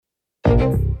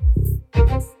Welcome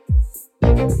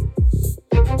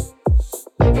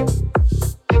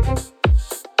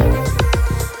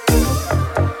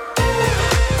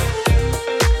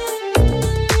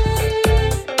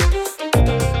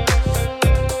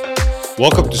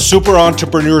to Super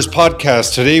Entrepreneurs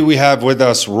Podcast. Today we have with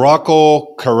us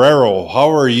Rocco Carriero. How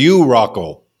are you,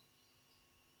 Rocco?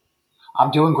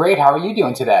 I'm doing great. How are you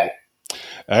doing today?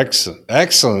 Excellent.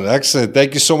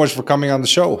 Thank you so much for coming on the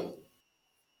show.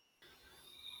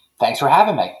 Thanks for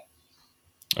having me.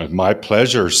 My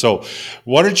pleasure. So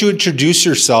why don't you introduce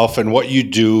yourself and what you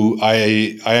do?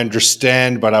 I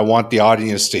understand, but I want the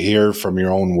audience to hear from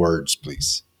your own words,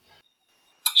 please.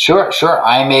 Sure.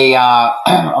 I'm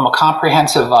a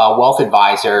comprehensive wealth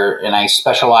advisor, and I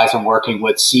specialize in working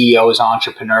with CEOs,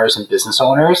 entrepreneurs, and business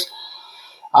owners.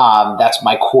 That's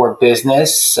my core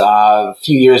business. A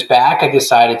few years back, I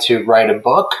decided to write a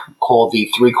book called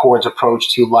The Three Chords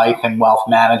Approach to Life and Wealth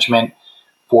Management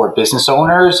for Business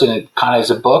Owners, and it kind of is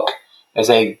a book that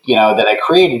I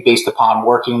created based upon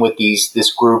working with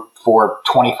this group for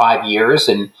 25 years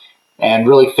and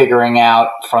really figuring out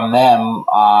from them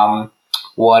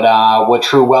what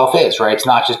true wealth is, right? It's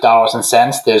not just dollars and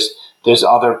cents. There's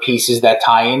other pieces that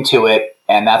tie into it,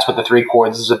 and that's what the three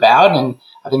chords is about. And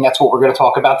I think that's what we're going to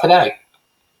talk about today.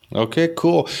 Okay,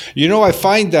 cool. I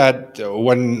find that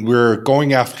when we're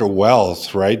going after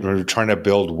wealth, right, when we're trying to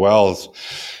build wealth,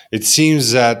 it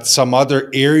seems that some other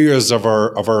areas of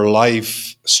our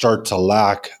life start to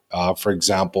lack. For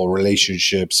example,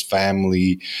 relationships,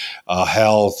 family,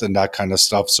 health, and that kind of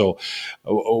stuff. So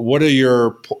what are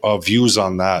your views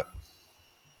on that?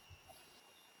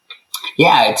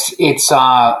 Yeah, it's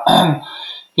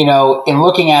in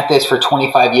looking at this for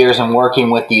 25 years and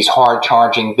working with these hard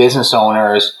charging business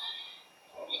owners,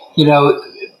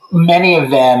 many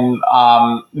of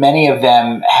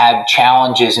them had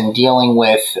challenges in dealing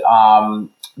with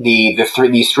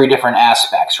these three different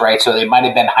aspects, right? So they might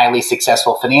have been highly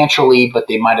successful financially, but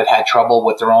they might have had trouble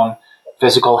with their own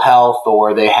physical health,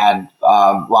 or they had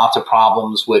lots of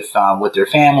problems with their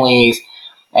families,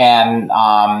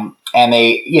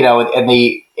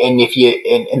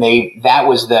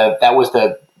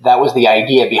 that was the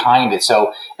idea behind it.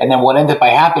 So, and then what ended up by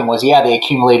happening was, they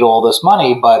accumulated all this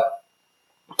money, but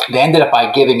they ended up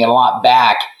by giving a lot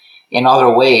back in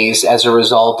other ways as a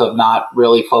result of not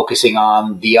really focusing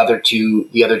on the other two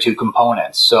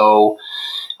components. So,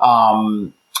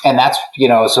 and that's,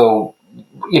 real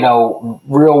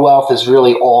wealth is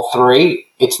really all three.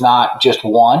 It's not just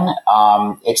one.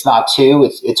 It's not two.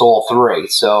 It's all three.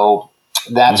 So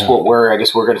that's what we're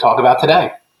going to talk about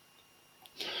today.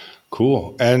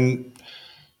 Cool. And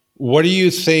what do you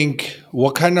think,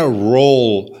 what kind of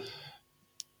role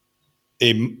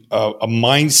a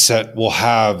mindset will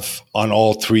have on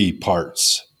all three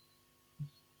parts?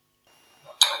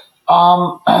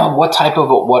 What type of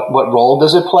what role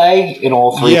does it play in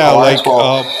all three parts?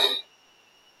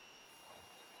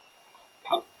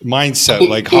 Mindset.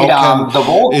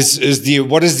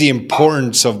 What is the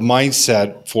importance of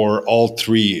mindset for all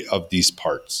three of these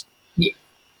parts?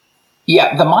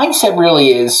 Yeah, the mindset really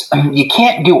is you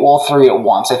can't do all three at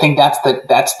once. I think that's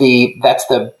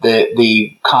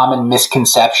the common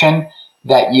misconception,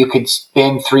 that you could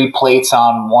spin three plates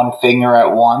on one finger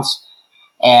at once,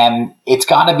 and it's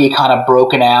got to be kind of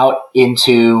broken out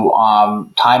into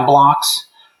time blocks,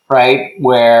 right?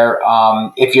 Where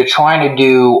if you're trying to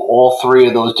do all three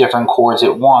of those different chords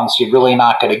at once, you're really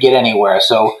not going to get anywhere.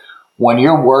 So when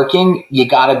you're working, you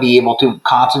got to be able to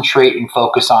concentrate and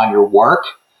focus on your work.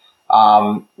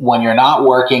 When you're not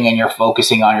working and you're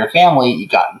focusing on your family, you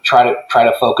got to try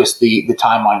to focus the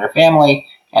time on your family.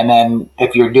 And then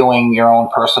if you're doing your own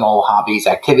personal hobbies,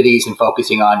 activities, and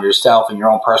focusing on yourself and your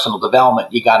own personal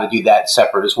development, you got to do that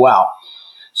separate as well.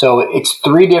 So it's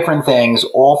three different things.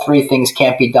 All three things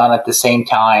can't be done at the same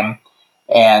time.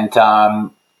 And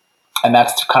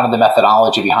that's kind of the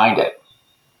methodology behind it.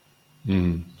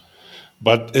 Mm.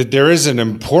 But there is an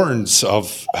importance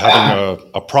of having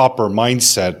a proper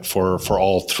mindset for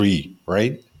all three,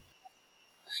 right?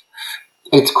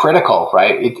 It's critical,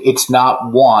 right? It's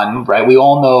not one, right? We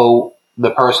all know the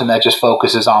person that just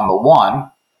focuses on the one.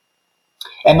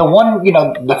 And the one,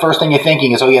 the first thing you're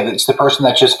thinking is, it's the person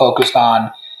that's just focused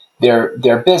on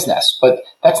their business. But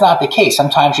that's not the case.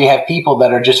 Sometimes you have people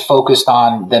that are just focused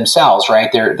on themselves,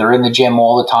 right? They're in the gym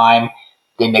all the time.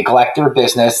 They neglect their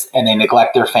business and they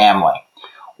neglect their family.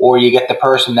 Or you get the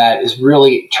person that is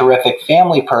really terrific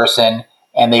family person,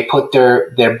 and they put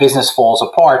their business falls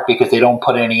apart because they don't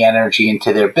put any energy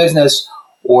into their business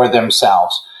or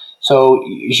themselves. So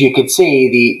as you can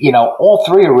see, all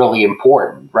three are really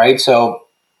important, right? So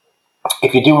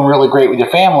if you're doing really great with your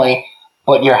family,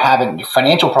 but you're having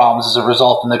financial problems as a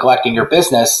result of neglecting your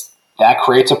business, that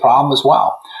creates a problem as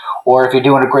well. Or if you're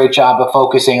doing a great job of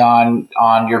focusing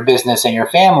on your business and your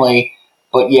family,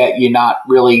 but yet you're not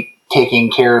really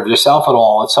taking care of yourself at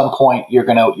all, at some point you're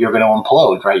gonna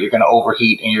implode, right? You're gonna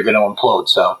overheat and you're gonna implode.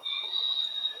 So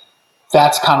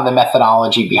that's kind of the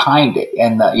methodology behind it.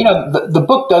 And the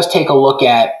book does take a look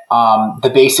at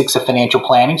the basics of financial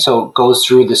planning. So it goes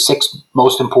through the 6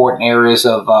 most important areas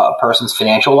of a person's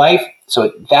financial life.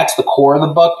 So that's the core of the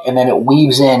book. And then it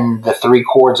weaves in the 3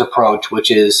 chords approach,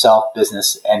 which is self,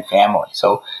 business, and family.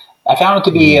 So I found it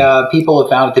to be, people have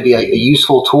found it to be a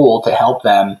useful tool to help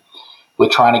them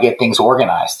with trying to get things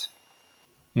organized.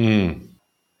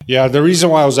 Yeah, the reason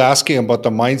why I was asking about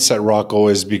the mindset, Rocco,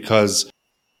 is because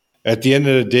at the end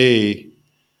of the day,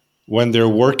 when they're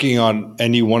working on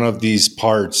any one of these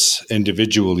parts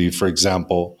individually, for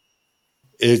example,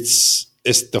 it's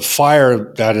the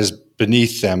fire that is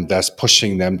beneath them that's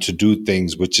pushing them to do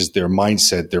things, which is their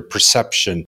mindset, their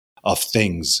perception of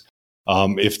things.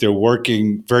 If they're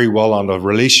working very well on the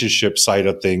relationship side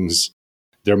of things,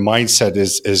 their mindset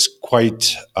is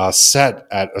quite set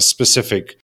at a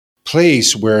specific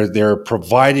place where they're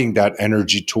providing that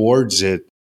energy towards it,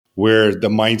 where the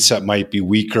mindset might be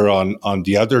weaker on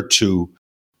the other 2.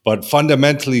 But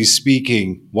fundamentally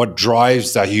speaking, what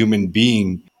drives that human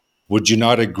being, would you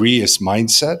not agree, is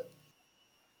mindset?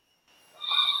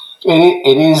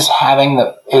 It is having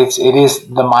it is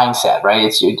the mindset,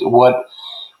 right?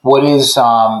 What is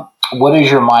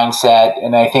your mindset?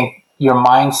 And I think your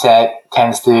mindset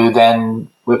tends to then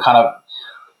we kind of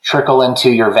trickle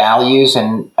into your values.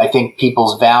 And I think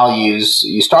people's values,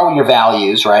 you start with your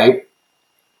values, right?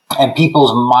 And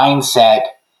people's mindset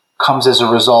comes as a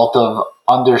result of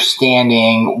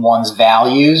understanding one's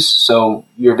values. So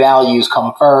your values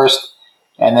come first,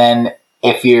 and then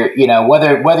if you're,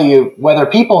 whether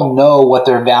people know what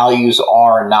their values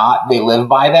are or not, they live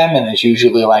by them, and it's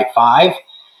usually like 5.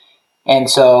 And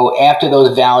so after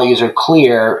those values are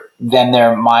clear, then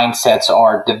their mindsets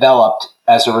are developed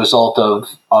as a result of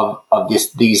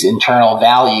these internal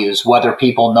values, whether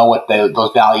people know what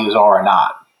those values are or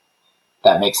not.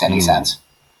 That makes any sense.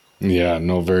 Yeah,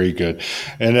 no, very good.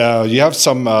 And you have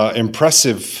some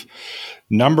impressive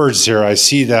numbers here. I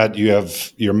see that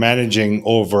you're managing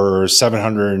over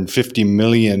 750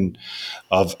 million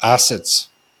of assets.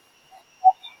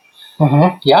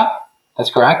 Mm-hmm. Yeah, that's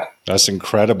correct. That's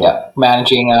incredible. Yeah,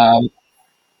 managing.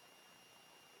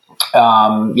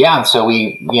 Yeah, so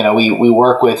we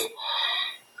work with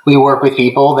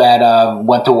people that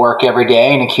went to work every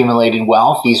day and accumulated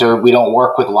wealth. We don't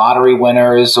work with lottery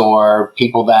winners or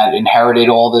people that inherited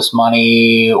all this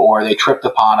money or they tripped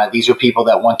upon it. These are people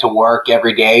that went to work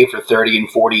every day for 30 and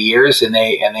 40 years and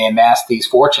they amassed these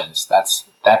fortunes. That's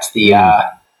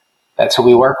who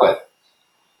we work with.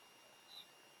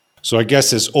 So I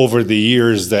guess it's over the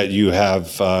years that you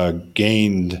have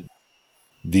gained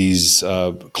these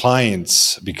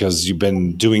clients because you've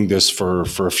been doing this for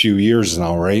a few years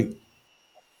now, right?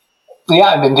 Yeah,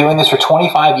 I've been doing this for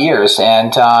 25 years,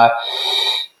 and so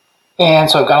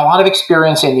I've got a lot of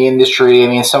experience in the industry. I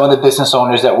mean, some of the business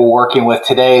owners that we're working with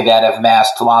today that have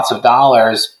amassed lots of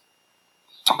dollars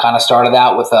kind of started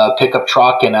out with a pickup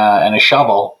truck and a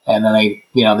shovel, and then they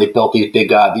built these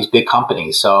big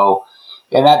companies. So,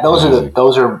 and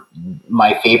those are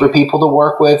my favorite people to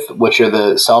work with, which are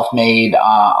the self-made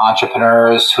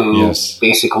entrepreneurs who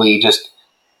basically just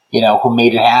who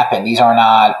made it happen. These are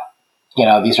not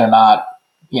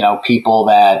people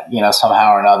that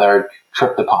somehow or another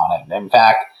tripped upon it. In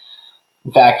fact,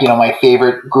 my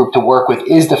favorite group to work with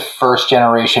is the first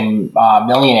generation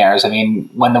millionaires. I mean,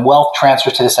 when the wealth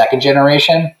transfers to the second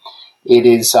generation, it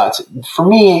is for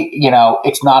me,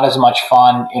 it's not as much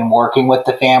fun in working with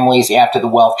the families after the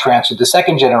wealth transfer to the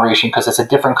second generation because it's a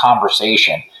different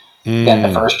conversation than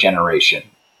the first generation.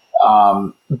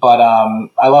 But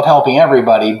I love helping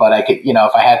everybody, but I could,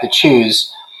 if I had to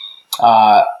choose,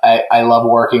 I love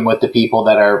working with the people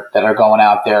that are going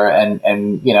out there and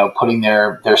putting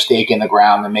their stake in the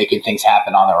ground and making things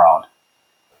happen on their own.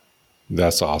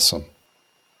 That's awesome.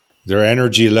 Their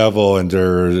energy level and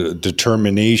their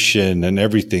determination and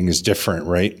everything is different,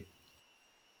 right?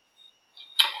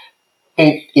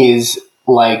 It is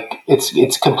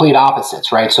it's complete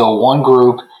opposites, right? So one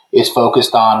group is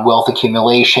focused on wealth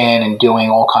accumulation and doing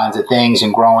all kinds of things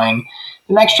and growing.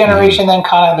 The next generation, then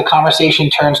kind of the conversation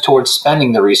turns towards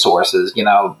spending the resources,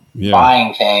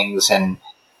 buying things, and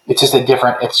it's just a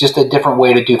different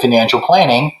way to do financial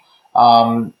planning.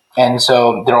 And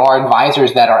so there are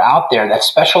advisors that are out there that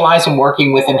specialize in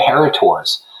working with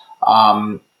inheritors.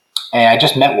 And I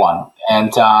just met one,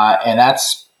 and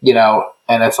that's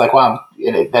and it's like, wow,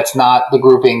 that's not the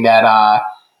grouping that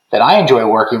I enjoy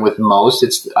working with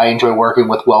most. I enjoy working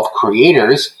with wealth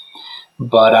creators,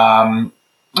 but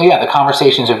the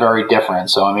conversations are very different.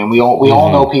 So, I mean, we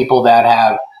all know people that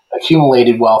have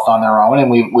accumulated wealth on their own, and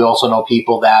we also know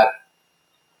people that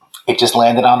it just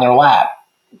landed on their lap.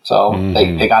 So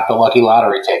they got the lucky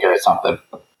lottery ticket or something.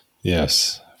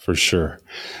 Yes, for sure.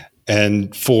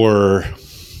 And for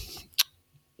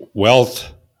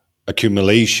wealth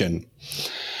accumulation,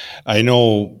 I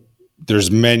know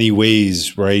there's many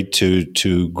ways, right,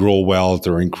 to grow wealth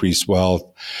or increase wealth.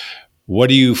 What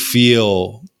do you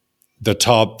feel the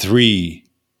top 3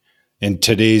 in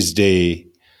today's day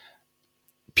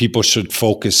people should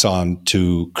focus on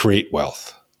to create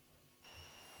wealth?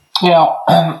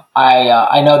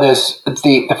 I know this.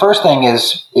 The first thing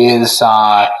is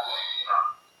that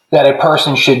a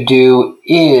person should do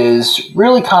is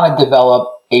really kind of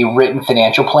develop a written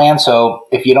financial plan. So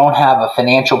if you don't have a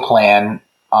financial plan,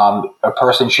 a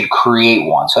person should create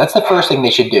one. So that's the first thing they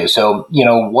should do. So,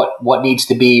 what needs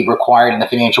to be required in the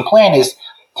financial plan is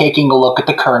taking a look at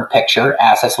the current picture,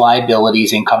 assets,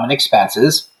 liabilities, income, and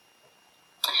expenses.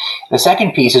 The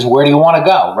second piece is, where do you want to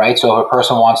go, right? So if a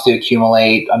person wants to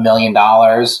accumulate $1 million,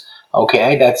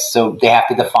 okay, so they have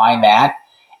to define that.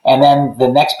 And then the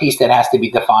next piece that has to be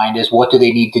defined is, what do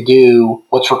they need to do?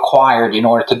 What's required in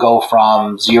order to go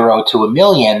from 0 to $1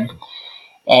 million?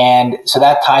 And so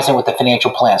that ties in with the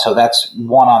financial plan. So that's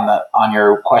one on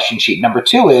your question sheet. Number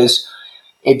 2 is,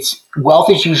 wealth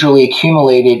is usually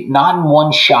accumulated not in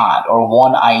one shot or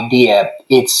one idea.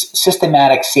 It's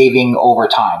systematic saving over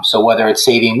time. So whether it's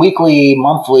saving weekly,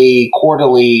 monthly,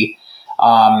 quarterly,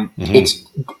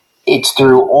 it's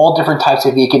through all different types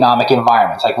of economic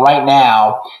environments. Like right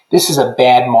now, this is a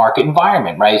bad market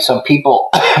environment, right? Some people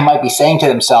might be saying to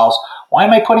themselves, why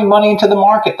am I putting money into the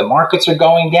market? The markets are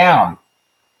going down.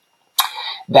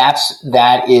 That's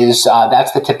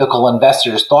the typical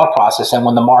investor's thought process. And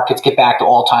when the markets get back to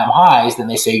all-time highs, then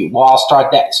they say, well, I'll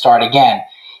start again.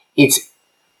 It's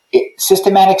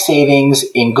systematic savings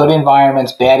in good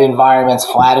environments, bad environments,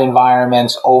 flat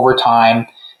environments, over time.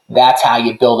 That's how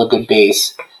you build a good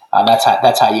base.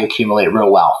 That's how you accumulate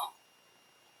real wealth.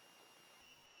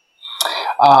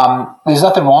 There's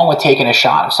nothing wrong with taking a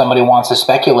shot. If somebody wants to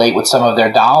speculate with some of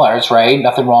their dollars, right?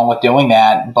 Nothing wrong with doing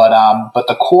that. But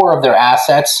the core of their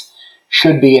assets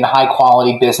should be in high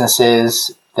quality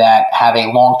businesses that have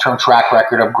a long-term track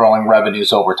record of growing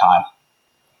revenues over time.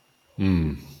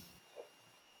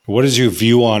 What is your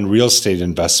view on real estate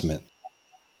investment?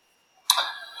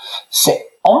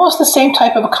 Almost the same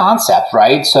type of a concept,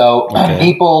 right? So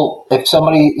people, if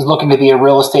somebody is looking to be a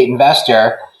real estate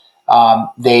investor,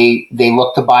 they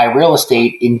look to buy real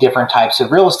estate in different types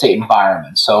of real estate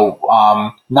environments. So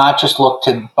not just look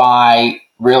to buy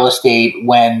real estate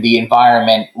when the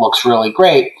environment looks really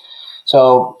great.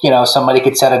 So, somebody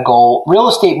could set a goal. Real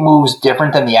estate moves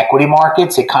different than the equity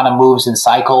markets. It kind of moves in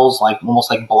cycles, like almost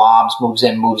like blobs, moves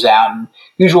in, moves out. And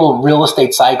usual real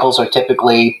estate cycles are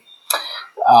typically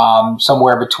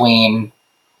somewhere between,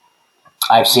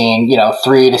 I've seen,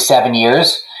 3 to 7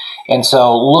 years. And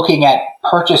so looking at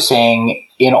purchasing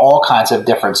in all kinds of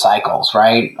different cycles,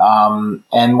 right?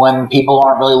 And when people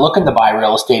aren't really looking to buy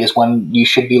real estate is when you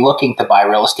should be looking to buy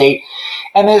real estate.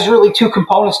 And there's really 2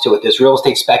 components to it. There's real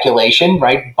estate speculation,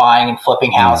 right? Buying and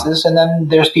flipping houses. And then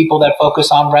there's people that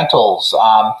focus on rentals.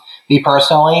 Me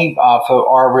personally, for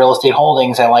our real estate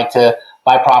holdings, I like to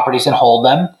buy properties and hold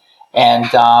them and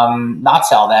not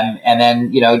sell them. And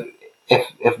then,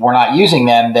 if we're not using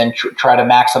them, then try to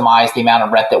maximize the amount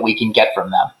of rent that we can get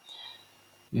from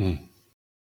them.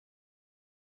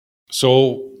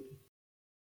 So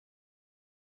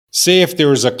say if there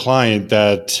was a client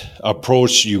that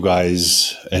approached you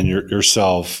guys and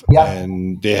yourself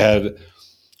and they had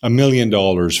 $1 million,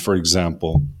 for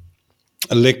example,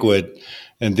 a liquid,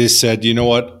 and they said, you know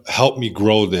what, help me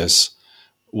grow this.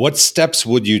 What steps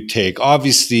would you take?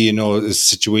 Obviously, the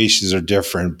situations are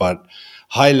different, but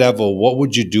high level, what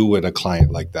would you do with a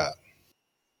client like that?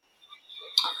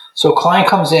 So a client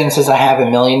comes in and says, I have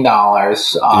 $1 million,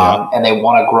 and they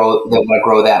want to grow. They want to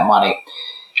grow that money.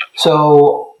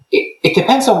 So it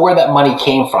depends on where that money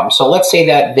came from. So let's say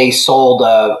that they sold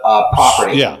a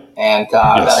property,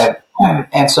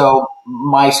 and so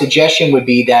my suggestion would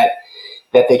be that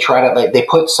they try to they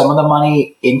put some of the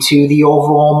money into the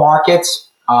overall markets.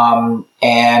 And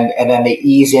then they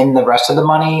ease in the rest of the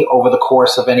money over the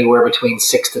course of anywhere between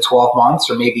 6 to 12 months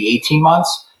or maybe 18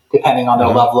 months, depending on their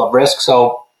level of risk.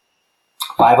 So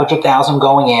 $500,000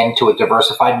 going into a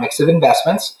diversified mix of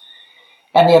investments,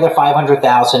 and the other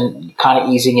 $500,000 kind of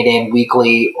easing it in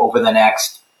weekly over the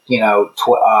next,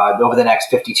 over the next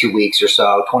 52 weeks or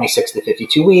so, 26 to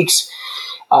 52 weeks,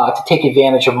 to take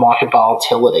advantage of market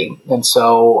volatility. And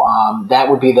so that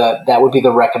would be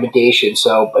the recommendation.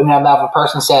 So now if a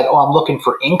person said, "Oh, I'm looking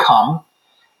for income,"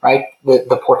 right?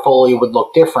 The portfolio would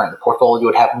look different. The portfolio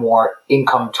would have more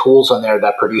income tools on there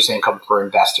that produce income for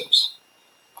investors.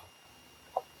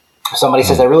 If somebody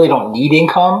says, "I really don't need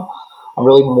income, I'm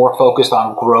really more focused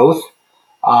on growth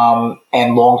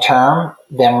and long term,"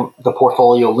 then the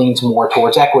portfolio leans more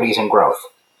towards equities and growth.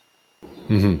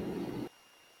 Mm-hmm.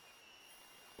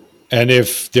 And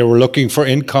if they were looking for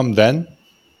income, then?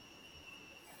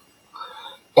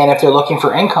 And if they're looking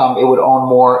for income, it would own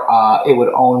more. It would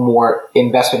own more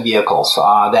investment vehicles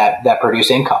that produce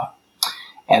income.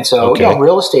 And so,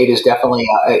 real estate is definitely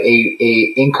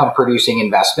a income producing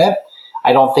investment.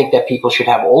 I don't think that people should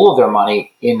have all of their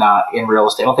money in real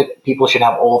estate. I don't think people should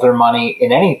have all of their money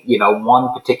in any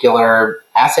one particular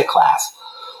asset class.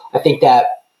 I think it's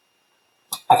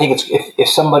I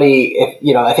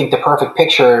think the perfect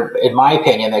picture, in my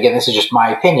opinion, again, this is just my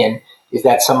opinion, is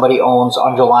that somebody owns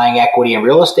underlying equity in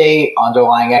real estate,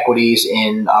 underlying equities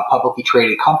in publicly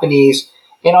traded companies,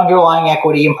 and underlying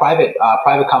equity in private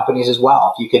companies as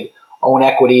well. If you could own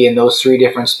equity in those three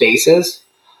different spaces,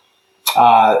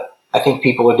 I think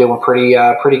people are doing pretty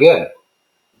good.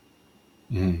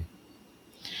 Mm.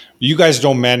 You guys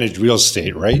don't manage real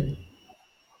estate, right?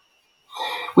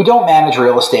 We don't manage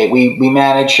real estate. We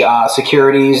manage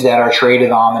securities that are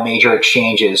traded on the major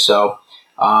exchanges. So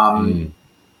I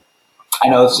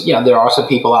know there are some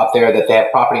people out there that they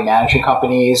have property management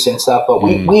companies and stuff, but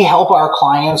we help our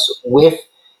clients with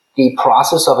the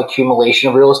process of accumulation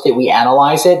of real estate. We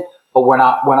analyze it, but we're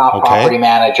not property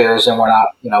managers, and we're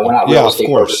not real estate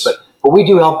brokers. But we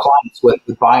do help clients with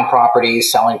buying properties,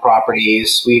 selling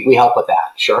properties. We help with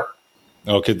that. Sure.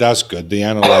 Okay, that's good. The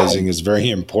analyzing is very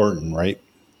important, right?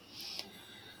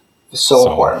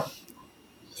 So important.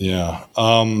 Yeah.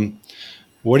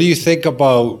 What do you think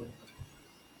about?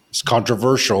 It's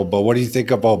controversial, but what do you think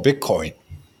about Bitcoin?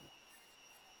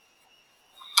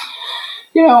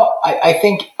 I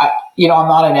think I'm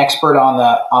not an expert on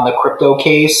the crypto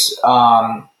case,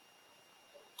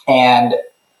 and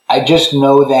I just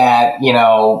know that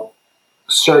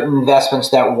certain investments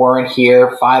that weren't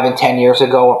here 5 and 10 years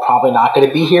ago are probably not going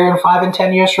to be here in 5 and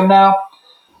 10 years from now.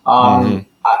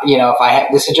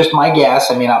 This is just my guess.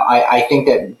 I mean, I think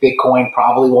that Bitcoin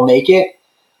probably will make it.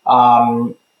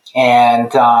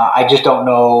 And I just don't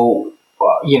know,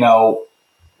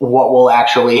 what will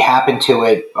actually happen to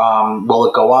it. Will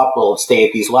it go up? Will it stay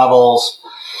at these levels?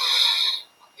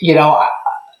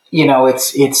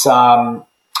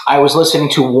 I was listening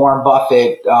to Warren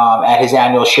Buffett at his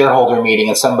annual shareholder meeting,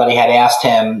 and somebody had asked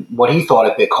him what he thought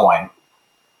of Bitcoin.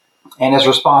 And his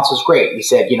response was great. He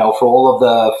said, for all of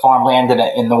the farmland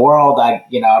in the world,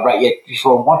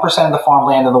 for 1% of the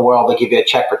farmland in the world, I'll give you a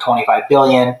check for $25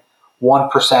 billion.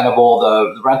 1% of all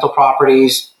the rental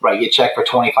properties, write you a check for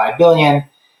 $25 billion.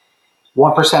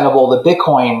 1% of all the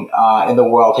Bitcoin in the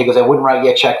world, he goes, I wouldn't write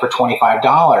you a check for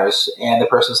 $25. And the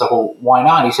person said, well, why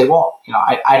not? He said, well,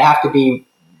 I'd have to be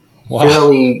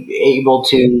fairly able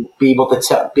to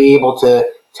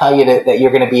tell you that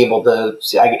you're going to be able to,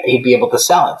 he'd be able to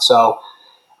sell it. So,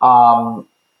 when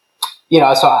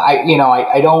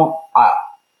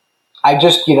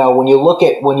you look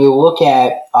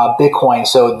at Bitcoin,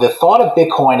 so the thought of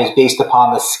Bitcoin is based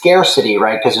upon the scarcity,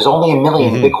 right? Because there's only 1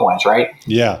 million Bitcoins, right?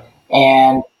 Yeah.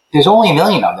 And there's only 1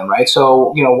 million of them, right?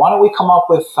 So, why don't we come up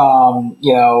with,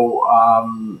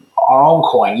 our own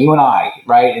coin, you and I,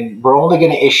 right? And we're only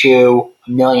going to issue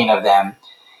 1 million of them.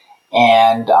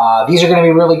 And these are going to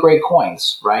be really great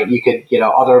coins, right? You could,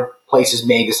 other places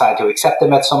may decide to accept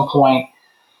them at some point.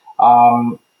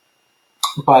 But,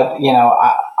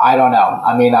 I don't know.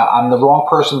 I mean, I'm the wrong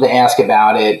person to ask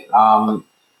about it. I'm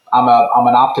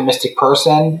an optimistic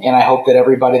person, and I hope that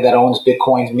everybody that owns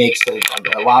Bitcoins makes a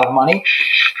lot of money.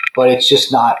 But it's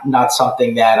just not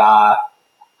something that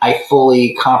I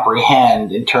fully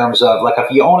comprehend in terms of, like, if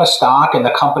you own a stock and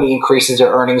the company increases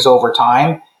their earnings over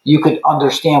time, you could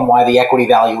understand why the equity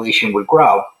valuation would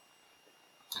grow.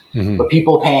 Mm-hmm. But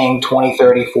people paying 20,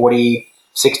 30, 40,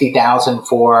 60,000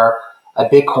 for a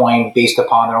Bitcoin based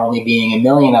upon there only being 1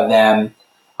 million of them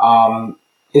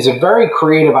is a very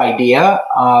creative idea.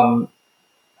 I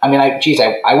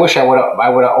wish I would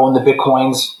have owned the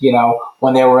Bitcoins,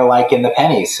 when they were like in the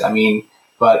pennies. I mean,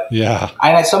 but yeah.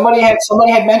 And somebody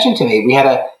had mentioned to me, we had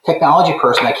a technology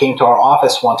person that came to our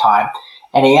office one time,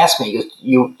 and he asked me, he goes,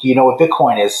 do you know what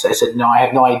Bitcoin is? I said, no, I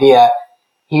have no idea.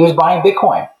 He was buying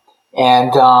Bitcoin,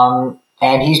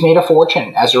 and he's made a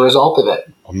fortune as a result of it.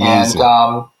 Amazing.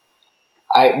 And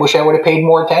I wish I would have paid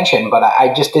more attention, but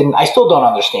I just didn't. I still don't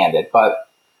understand it, but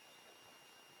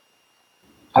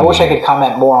I wish I could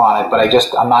comment more on it. But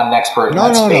I'm not an expert in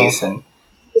that space. No. And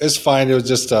It's fine. It was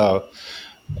just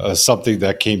something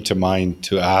that came to mind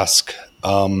to ask.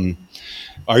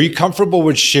 Are you comfortable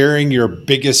with sharing your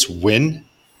biggest win,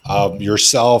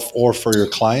 yourself or for your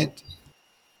client?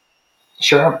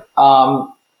 sure,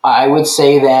 I would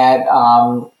say that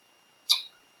I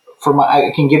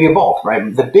can give you both.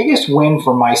 Right, the biggest win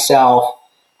for myself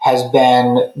has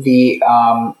been the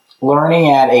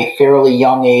learning at a fairly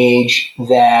young age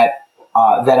that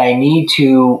I need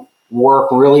to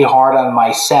work really hard on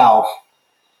myself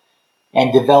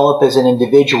and develop as an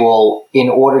individual in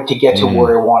order to get to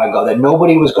where I want to go. That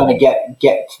nobody was going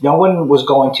to no one was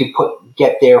going to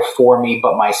get there for me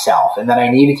but myself, and that I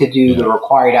needed to do the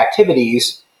required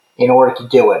activities in order to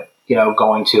do it. You know,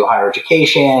 going to higher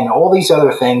education, all these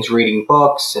other things, reading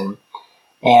books, so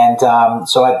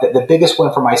the biggest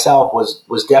win for myself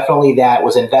was definitely that,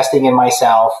 was investing in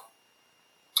myself,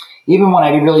 even when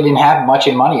I really didn't have much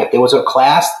in money. If there was a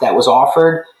class that was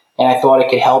offered and I thought it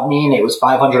could help me and it was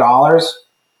 $500,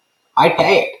 I'd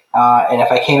pay it. And if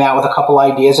I came out with a couple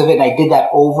ideas of it, and I did that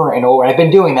over and over, I've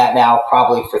been doing that now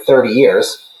probably for 30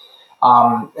 years.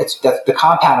 The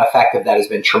compound effect of that has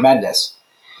been tremendous.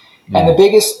 And the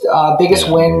biggest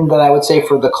win that I would say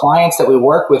for the clients that we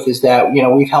work with is that, you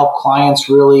know, we've helped clients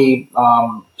really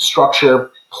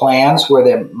structure plans where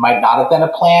there might not have been a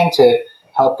plan, to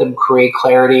help them create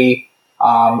clarity,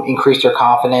 increase their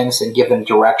confidence, and give them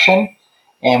direction.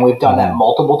 And we've done that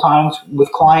multiple times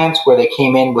with clients where they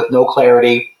came in with no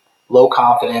clarity, low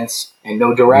confidence, and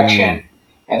no direction.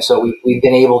 And so we've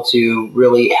been able to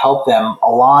really help them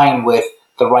align with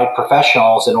the right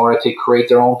professionals in order to create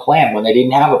their own plan when they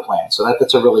didn't have a plan. So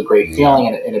that's a really great feeling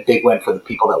and a big win for the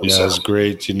people that we serve. Yeah, it's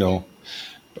great. You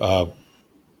know,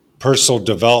 personal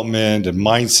development and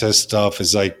mindset stuff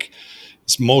is like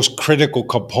it's most critical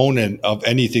component of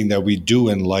anything that we do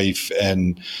in life,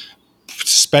 and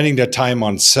spending that time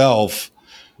on self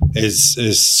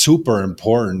is super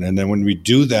important. And then when we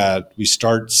do that, we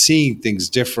start seeing things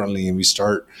differently, and we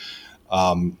start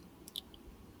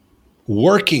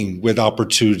working with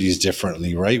opportunities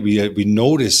differently, right? We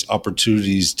notice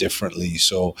opportunities differently,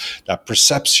 so that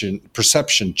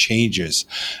perception changes.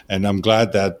 And I'm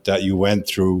glad that you went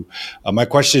through. My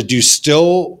question is: do you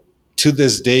still, to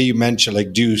this day, you mentioned,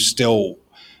 like, do you still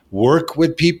work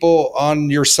with people on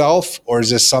yourself, or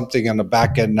is this something on the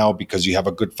back end now because you have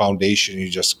a good foundation, you're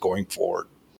just going forward?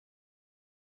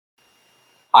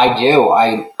 I do.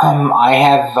 I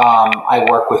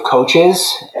work with coaches,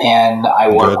 and I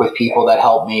work with people that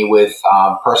help me with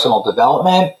personal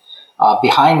development.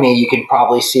 Behind me, you can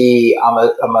probably see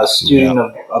I'm a student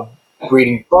of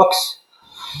reading books.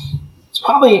 It's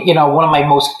probably, you know, one of my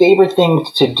most favorite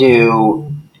things to do.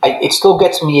 It still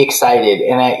gets me excited,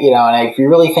 and if you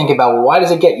really think about, well, why does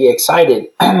it get you excited?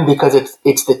 Because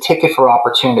it's the ticket for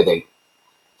opportunity,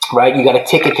 right? You got a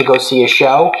ticket to go see a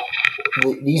show.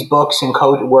 These books and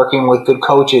working with good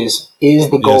coaches is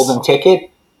the golden ticket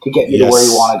to get you to where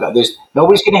you want to go.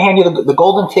 Nobody's going to hand you the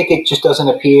golden ticket. Just doesn't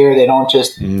appear. They don't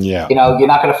just, you know, you're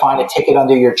not going to find a ticket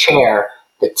under your chair.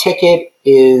 The ticket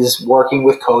is working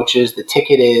with coaches. The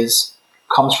ticket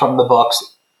comes from the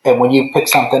books. And when you pick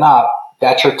something up,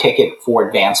 that's your ticket for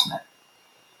advancement.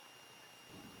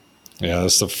 Yeah,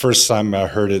 that's the first time I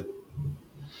heard it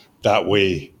that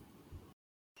way.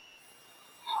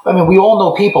 I mean, we all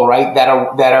know people, right, that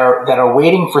are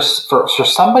waiting for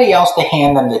somebody else to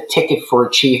hand them the ticket for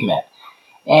achievement,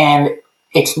 and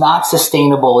it's not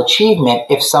sustainable achievement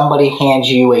if somebody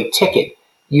hands you a ticket.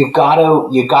 You've got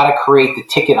to create the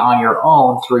ticket on your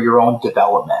own through your own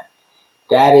development.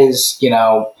 That is, you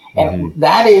know, and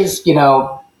that is, you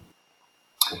know,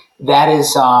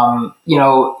 you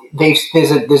know,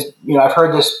 I've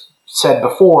heard this said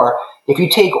before. If you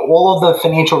take all of the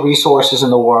financial resources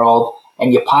in the world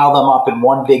and you pile them up in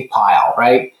one big pile,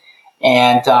 right?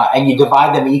 And you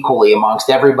divide them equally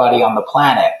amongst everybody on the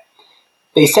planet.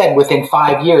 They said within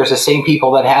 5 years, the same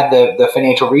people that had the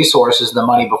financial resources, the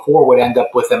money before, would end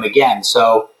up with them again.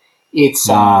 So it's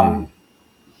you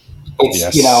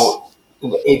know,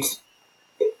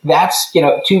 that's, you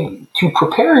know, to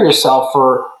prepare yourself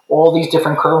for all these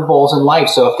different curveballs in life.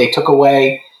 So if they took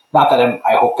away, not that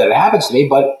I hope that it happens to me,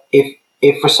 but if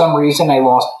for some reason I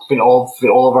lost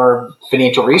all of our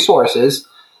financial resources,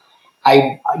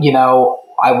 while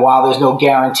there's no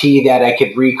guarantee that I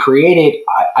could recreate it,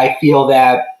 I feel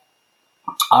that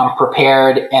I'm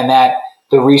prepared, and that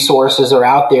the resources are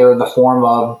out there in the form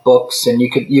of books, and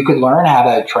you could learn how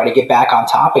to try to get back on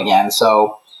top again.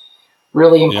 So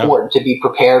really important to be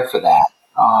prepared for that.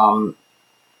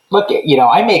 look,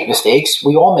 I make mistakes.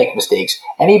 We all make mistakes.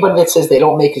 Anybody that says they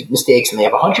don't make mistakes and they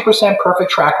have 100%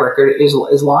 perfect track record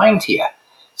is lying to you.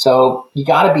 So you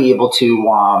got to be able to,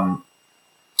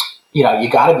 you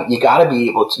got to be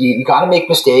able to, you got to make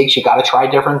mistakes. You got to try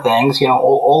different things.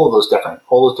 All those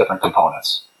different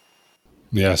components.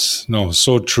 Yes, no,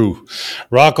 so true.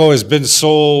 Rocco, has been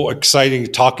so exciting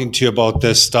talking to you about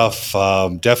this stuff.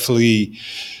 Definitely,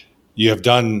 you have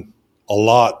done a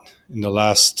lot in the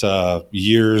last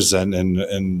years,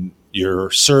 and you're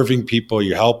serving people,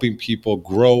 you're helping people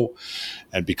grow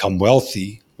and become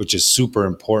wealthy, which is super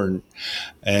important.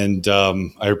 And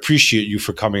I appreciate you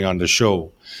for coming on the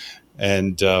show.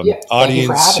 And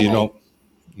audience,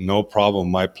 no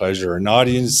problem, my pleasure. And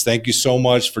audience, thank you so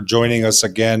much for joining us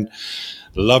again.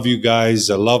 Love you guys.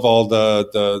 I love all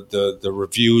the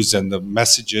reviews and the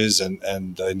messages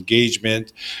and the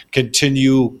engagement.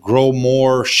 Continue, grow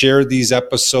more, share these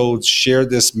episodes, share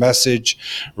this message.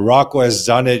 Rocco has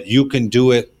done it. You can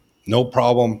do it. No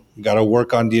problem. You got to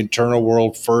work on the internal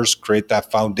world first, create that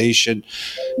foundation,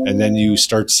 and then you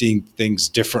start seeing things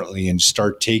differently and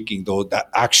start taking that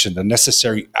action, the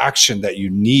necessary action that you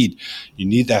need. You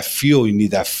need that fuel, you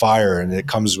need that fire, and it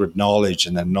comes with knowledge,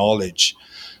 and then knowledge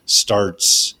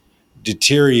starts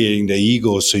deteriorating the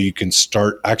ego so you can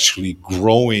start actually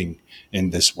growing in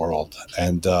this world.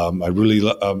 And I really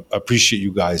appreciate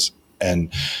you guys,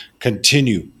 and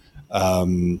continue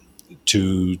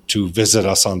to visit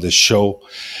us on this show.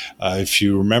 If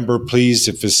you remember, please,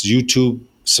 if it's YouTube,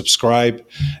 subscribe.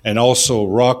 And also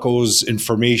Rocco's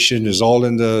information is all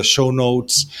in the show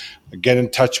notes. Get in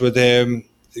touch with him,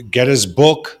 get his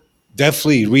book.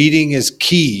 Definitely reading is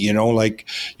key. Like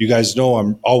you guys know,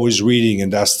 I'm always reading,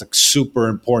 and that's super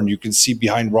important. You can see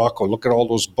behind Rocco, look at all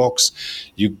those books.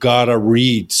 You gotta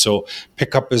read. So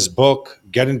pick up his book,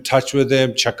 get in touch with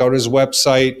him, check out his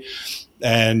website.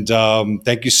 And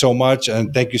thank you so much.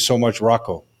 And thank you so much,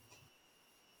 Rocco.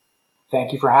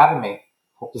 Thank you for having me.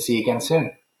 Hope to see you again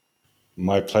soon.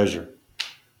 My pleasure.